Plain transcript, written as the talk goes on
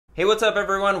Hey, what's up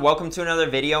everyone? Welcome to another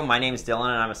video. My name is Dylan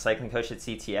and I'm a cycling coach at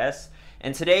CTS.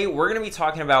 And today we're going to be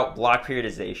talking about block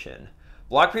periodization.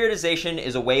 Block periodization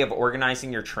is a way of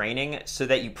organizing your training so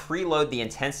that you preload the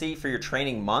intensity for your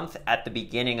training month at the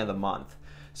beginning of the month.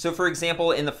 So for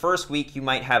example, in the first week you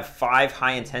might have 5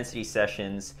 high intensity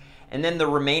sessions, and then the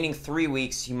remaining 3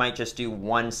 weeks you might just do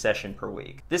 1 session per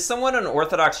week. This somewhat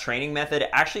unorthodox training method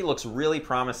actually looks really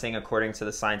promising according to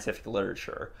the scientific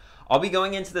literature. I'll be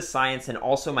going into the science and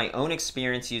also my own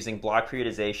experience using block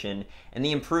periodization and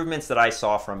the improvements that I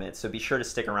saw from it, so be sure to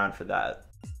stick around for that.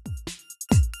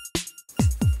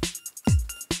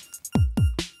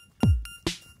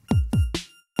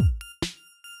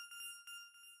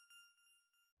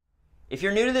 If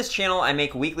you're new to this channel, I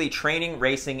make weekly training,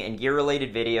 racing, and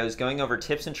gear-related videos going over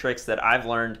tips and tricks that I've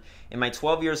learned in my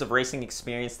 12 years of racing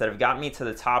experience that have gotten me to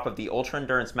the top of the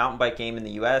ultra-endurance mountain bike game in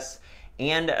the US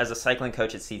and as a cycling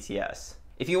coach at CTS.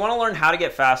 If you want to learn how to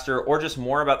get faster or just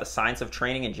more about the science of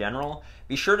training in general,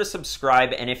 be sure to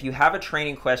subscribe, and if you have a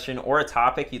training question or a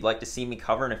topic you'd like to see me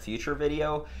cover in a future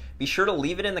video, be sure to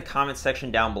leave it in the comment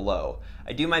section down below.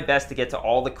 I do my best to get to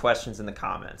all the questions in the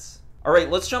comments.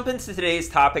 Alright, let's jump into today's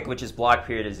topic, which is block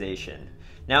periodization.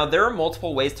 Now, there are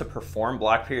multiple ways to perform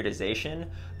block periodization,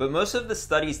 but most of the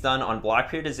studies done on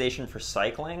block periodization for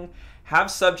cycling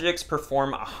have subjects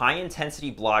perform a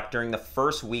high-intensity block during the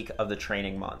first week of the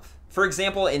training month. For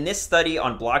example, in this study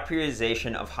on block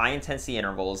periodization of high-intensity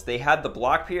intervals, they had the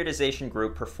block periodization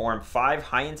group perform 5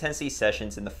 high-intensity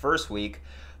sessions in the first week,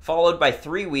 followed by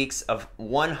 3 weeks of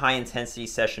 1 high-intensity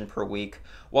session per week,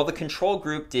 while the control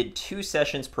group did 2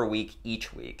 sessions per week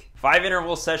each week. 5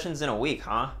 interval sessions in a week,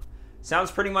 huh?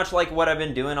 Sounds pretty much like what I've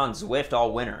been doing on Zwift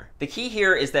all winter. The key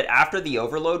here is that after the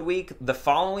overload week, the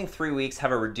following 3 weeks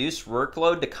have a reduced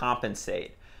workload to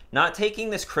compensate. Not taking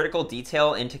this critical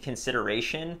detail into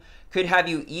consideration could have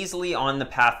you easily on the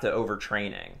path to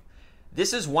overtraining.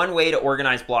 This is one way to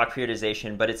organize block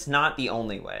periodization, but it's not the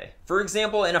only way. For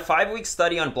example, in a 5-week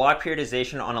study on block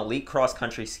periodization on elite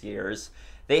cross-country skiers,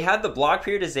 they had the block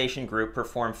periodization group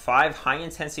perform 5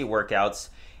 high-intensity workouts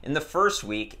in the first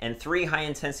week and 3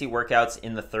 high-intensity workouts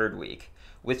in the third week,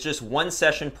 with just 1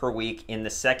 session per week in the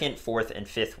second, fourth, and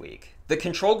fifth week. The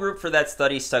control group for that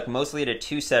study stuck mostly to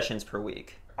 2 sessions per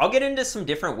week. I'll get into some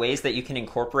different ways that you can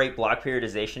incorporate block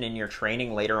periodization in your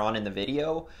training later on in the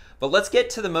video, but let's get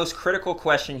to the most critical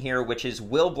question here, which is,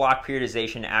 will block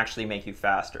periodization actually make you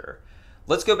faster?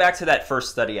 Let's go back to that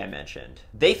first study I mentioned.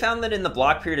 They found that in the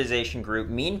block periodization group,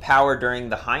 mean power during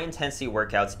the high intensity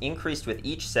workouts increased with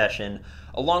each session,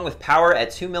 along with power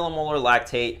at 2 millimolar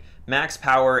lactate, max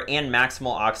power, and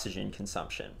maximal oxygen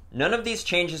consumption. None of these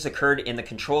changes occurred in the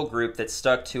control group that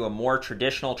stuck to a more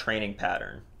traditional training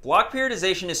pattern. Block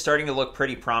periodization is starting to look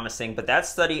pretty promising, but that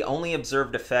study only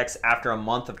observed effects after a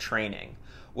month of training.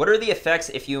 What are the effects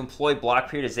if you employ block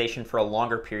periodization for a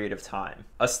longer period of time?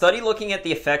 A study looking at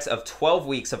the effects of 12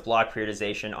 weeks of block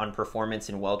periodization on performance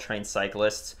in well-trained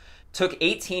cyclists took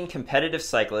 18 competitive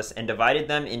cyclists and divided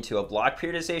them into a block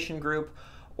periodization group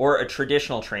or a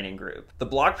traditional training group. The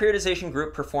block periodization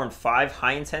group performed 5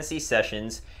 high-intensity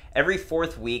sessions every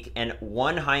 4th week and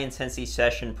 1 high-intensity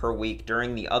session per week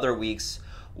during the other weeks,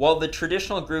 while the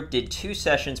traditional group did 2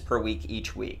 sessions per week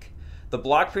each week. The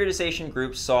block periodization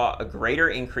group saw a greater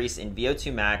increase in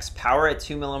VO2 max, power at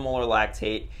 2 millimolar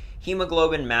lactate,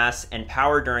 hemoglobin mass, and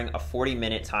power during a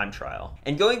 40-minute time trial.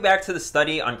 And going back to the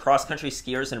study on cross-country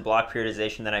skiers and block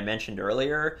periodization that I mentioned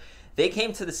earlier, they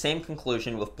came to the same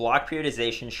conclusion, with block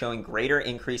periodization showing greater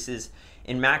increases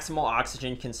in maximal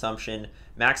oxygen consumption,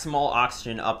 maximal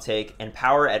oxygen uptake, and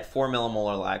power at 4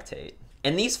 millimolar lactate.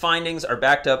 And these findings are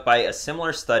backed up by a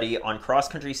similar study on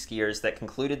cross-country skiers that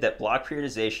concluded that block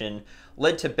periodization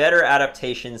led to better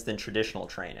adaptations than traditional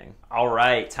training.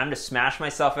 Alright, time to smash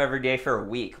myself every day for a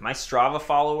week. My Strava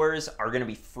followers are going to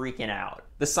be freaking out.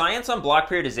 The science on block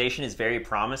periodization is very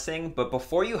promising, but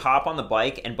before you hop on the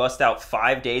bike and bust out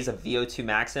 5 days of VO2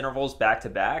 max intervals back to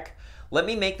back, let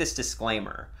me make this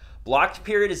disclaimer. Block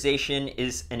periodization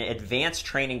is an advanced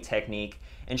training technique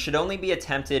and should only be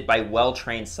attempted by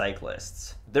well-trained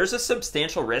cyclists. There's a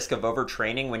substantial risk of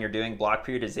overtraining when you're doing block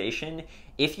periodization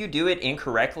if you do it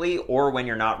incorrectly or when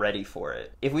you're not ready for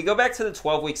it. If we go back to the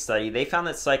 12-week study, they found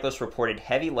that cyclists reported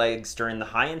heavy legs during the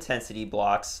high-intensity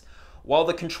blocks, while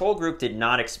the control group did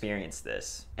not experience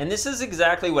this. And this is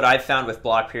exactly what I've found with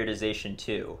block periodization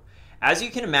too. As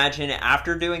you can imagine,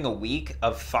 after doing a week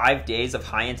of 5 days of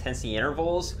high-intensity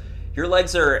intervals, your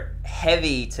legs are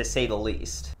heavy to say the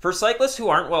least. For cyclists who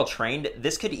aren't well trained,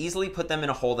 this could easily put them in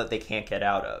a hole that they can't get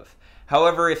out of.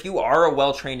 However, if you are a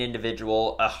well-trained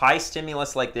individual, a high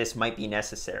stimulus like this might be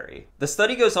necessary. The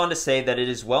study goes on to say that it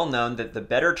is well known that the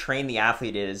better trained the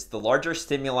athlete is, the larger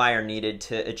stimuli are needed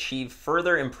to achieve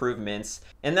further improvements,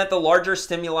 and that the larger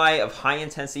stimuli of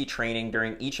high-intensity training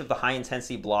during each of the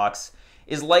high-intensity blocks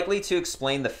is likely to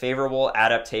explain the favorable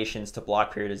adaptations to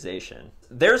block periodization.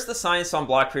 There's the science on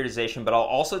block periodization, but I'll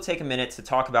also take a minute to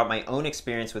talk about my own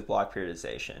experience with block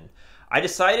periodization. I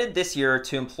decided this year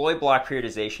to employ block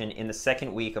periodization in the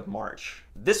second week of March.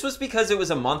 This was because it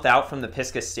was a month out from the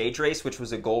Pisgah stage race, which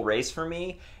was a goal race for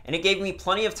me, and it gave me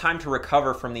plenty of time to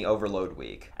recover from the overload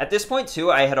week. At this point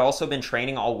too, I had also been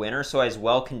training all winter, so I was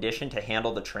well conditioned to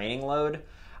handle the training load.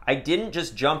 I didn't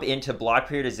just jump into block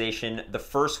periodization the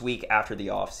first week after the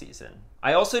off season.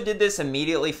 I also did this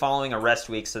immediately following a rest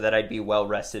week so that I'd be well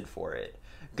rested for it.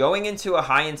 Going into a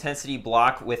high intensity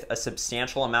block with a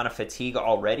substantial amount of fatigue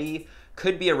already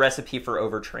could be a recipe for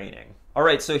overtraining.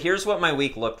 Alright, so here's what my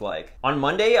week looked like. On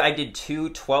Monday, I did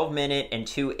 2 12-minute and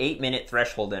 2 8-minute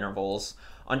threshold intervals.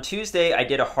 On Tuesday, I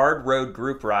did a hard road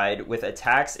group ride with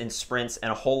attacks and sprints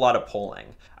and a whole lot of pulling.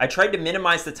 I tried to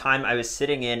minimize the time I was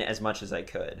sitting in as much as I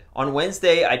could. On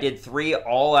Wednesday, I did 3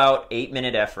 all-out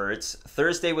 8-minute efforts.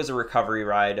 Thursday was a recovery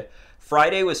ride.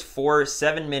 Friday was 4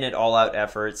 7-minute all-out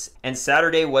efforts, and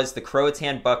Saturday was the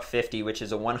Croatan Buck 50, which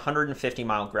is a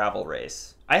 150-mile gravel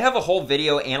race. I have a whole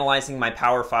video analyzing my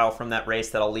power file from that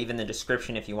race that I'll leave in the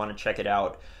description if you want to check it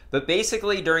out. But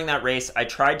basically, during that race, I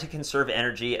tried to conserve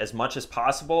energy as much as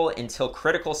possible until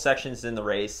critical sections in the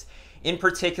race, in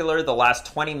particular the last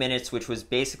 20 minutes, which was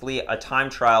basically a time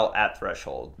trial at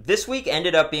threshold. This week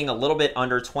ended up being a little bit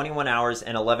under 21 hours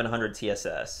and 1100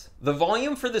 TSS. The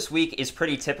volume for this week is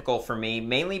pretty typical for me,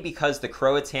 mainly because the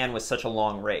Croatan was such a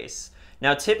long race.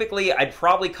 Now, typically, I'd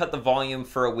probably cut the volume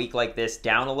for a week like this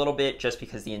down a little bit just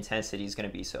because the intensity is going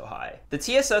to be so high. The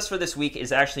TSS for this week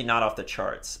is actually not off the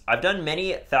charts. I've done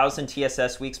many 1000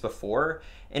 TSS weeks before,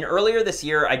 and earlier this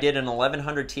year, I did an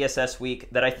 1100 TSS week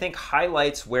that I think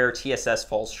highlights where TSS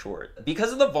falls short.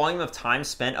 Because of the volume of time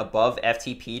spent above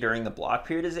FTP during the block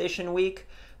periodization week,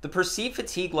 the perceived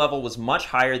fatigue level was much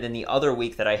higher than the other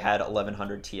week that I had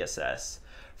 1100 TSS.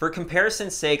 For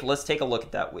comparison's sake, let's take a look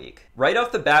at that week. Right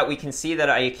off the bat, we can see that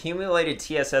I accumulated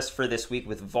TSS for this week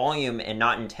with volume and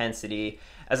not intensity,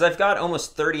 as I've got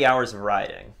almost 30 hours of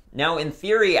riding. Now, in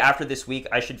theory, after this week,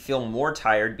 I should feel more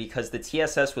tired because the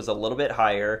TSS was a little bit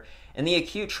higher, and the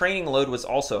acute training load was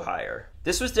also higher.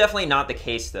 This was definitely not the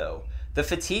case, though. The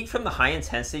fatigue from the high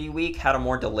intensity week had a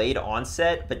more delayed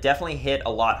onset, but definitely hit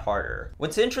a lot harder.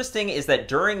 What's interesting is that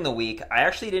during the week, I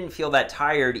actually didn't feel that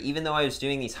tired even though I was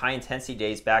doing these high intensity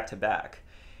days back to back.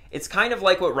 It's kind of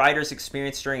like what riders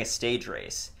experience during a stage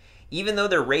race. Even though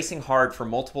they're racing hard for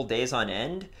multiple days on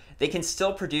end, they can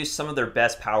still produce some of their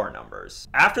best power numbers.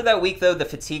 After that week though, the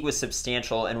fatigue was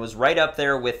substantial and was right up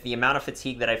there with the amount of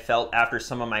fatigue that I felt after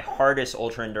some of my hardest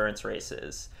ultra endurance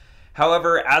races.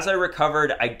 However, as I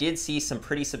recovered, I did see some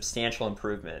pretty substantial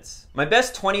improvements. My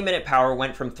best 20-minute power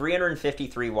went from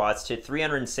 353 watts to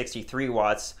 363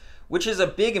 watts, which is a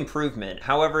big improvement.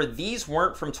 However, these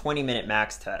weren't from 20-minute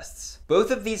max tests.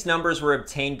 Both of these numbers were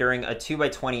obtained during a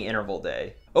 2x20 interval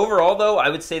day. Overall though, I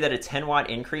would say that a 10-watt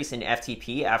increase in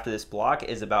FTP after this block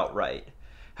is about right.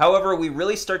 However, we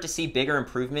really start to see bigger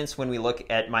improvements when we look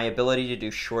at my ability to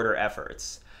do shorter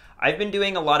efforts. I've been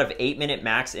doing a lot of 8-minute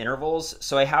max intervals,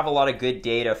 so I have a lot of good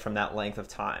data from that length of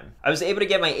time. I was able to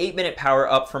get my 8-minute power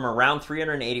up from around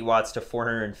 380 watts to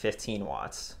 415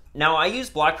 watts. Now, I use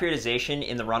block periodization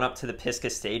in the run-up to the Pisgah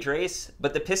stage race,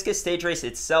 but the Pisgah stage race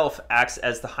itself acts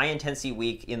as the high-intensity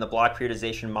week in the block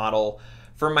periodization model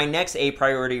for my next A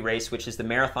priority race, which is the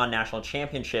Marathon National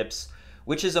Championships,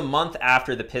 which is a month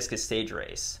after the Pisgah stage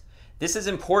race. This is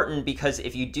important because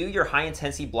if you do your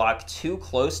high-intensity block too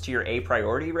close to your A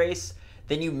priority race,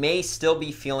 then you may still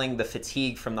be feeling the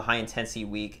fatigue from the high-intensity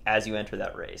week as you enter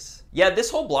that race. Yeah,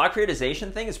 this whole block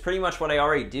periodization thing is pretty much what I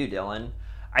already do, Dylan.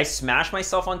 I smash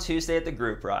myself on Tuesday at the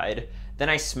group ride, then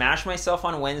I smash myself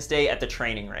on Wednesday at the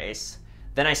training race,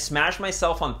 then I smash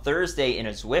myself on Thursday in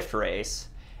a Zwift race,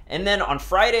 and then on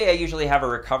Friday I usually have a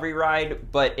recovery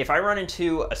ride, but if I run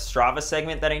into a Strava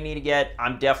segment that I need to get,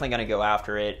 I'm definitely going to go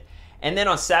after it. And then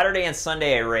on Saturday and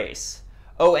Sunday, I race.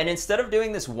 Oh, and instead of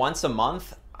doing this once a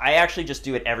month, I actually just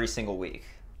do it every single week.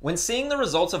 When seeing the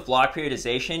results of block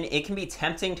periodization, it can be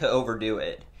tempting to overdo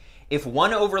it. If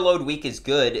one overload week is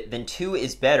good, then 2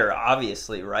 is better,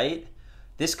 obviously, right?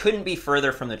 This couldn't be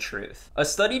further from the truth. A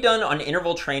study done on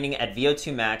interval training at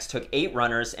VO2 max took 8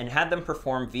 runners and had them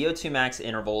perform VO2 max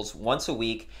intervals once a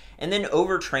week and then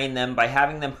overtrain them by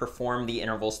having them perform the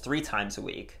intervals 3 times a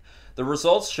week. The The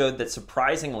results showed that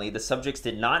surprisingly, the subjects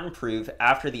did not improve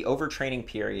after the overtraining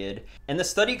period, and the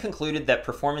study concluded that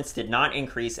performance did not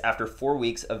increase after 4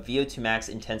 weeks of VO2 max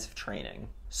intensive training.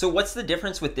 So what's the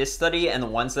difference with this study and the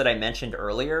ones that I mentioned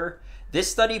earlier? This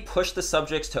study pushed the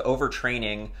subjects to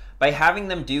overtraining by having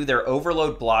them do their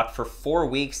overload block for 4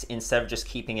 weeks instead of just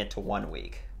keeping it to 1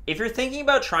 week. If you're thinking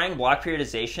about trying block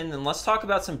periodization, then let's talk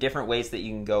about some different ways that you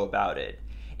can go about it.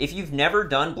 If you've never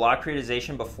done block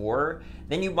periodization before,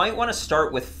 then you might want to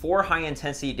start with 4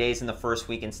 high-intensity days in the first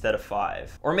week instead of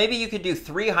 5. Or maybe you could do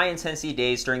 3 high-intensity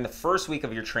days during the first week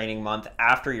of your training month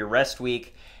after your rest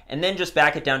week, and then just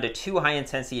back it down to 2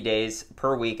 high-intensity days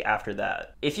per week after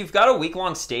that. If you've got a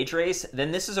week-long stage race,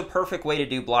 then this is a perfect way to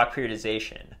do block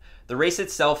periodization. The race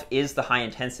itself is the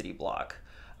high-intensity block.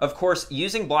 Of course,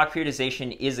 using block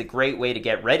periodization is a great way to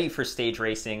get ready for stage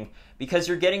racing because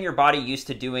you're getting your body used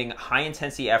to doing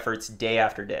high-intensity efforts day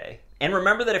after day. And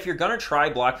remember that if you're going to try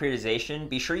block periodization,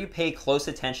 be sure you pay close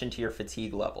attention to your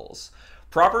fatigue levels.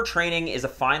 Proper training is a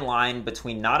fine line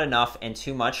between not enough and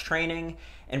too much training,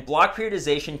 and block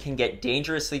periodization can get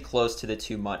dangerously close to the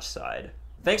too much side.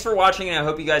 Thanks for watching, and I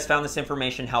hope you guys found this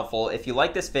information helpful. If you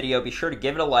like this video, be sure to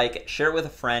give it a like, share it with a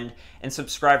friend, and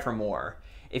subscribe for more.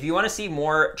 If you want to see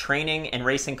more training and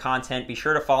racing content, be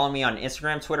sure to follow me on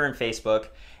Instagram, Twitter, and Facebook.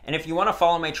 And if you want to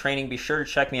follow my training, be sure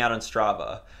to check me out on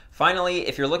Strava. Finally,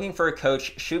 if you're looking for a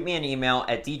coach, shoot me an email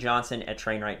at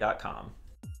djohnson@trainright.com.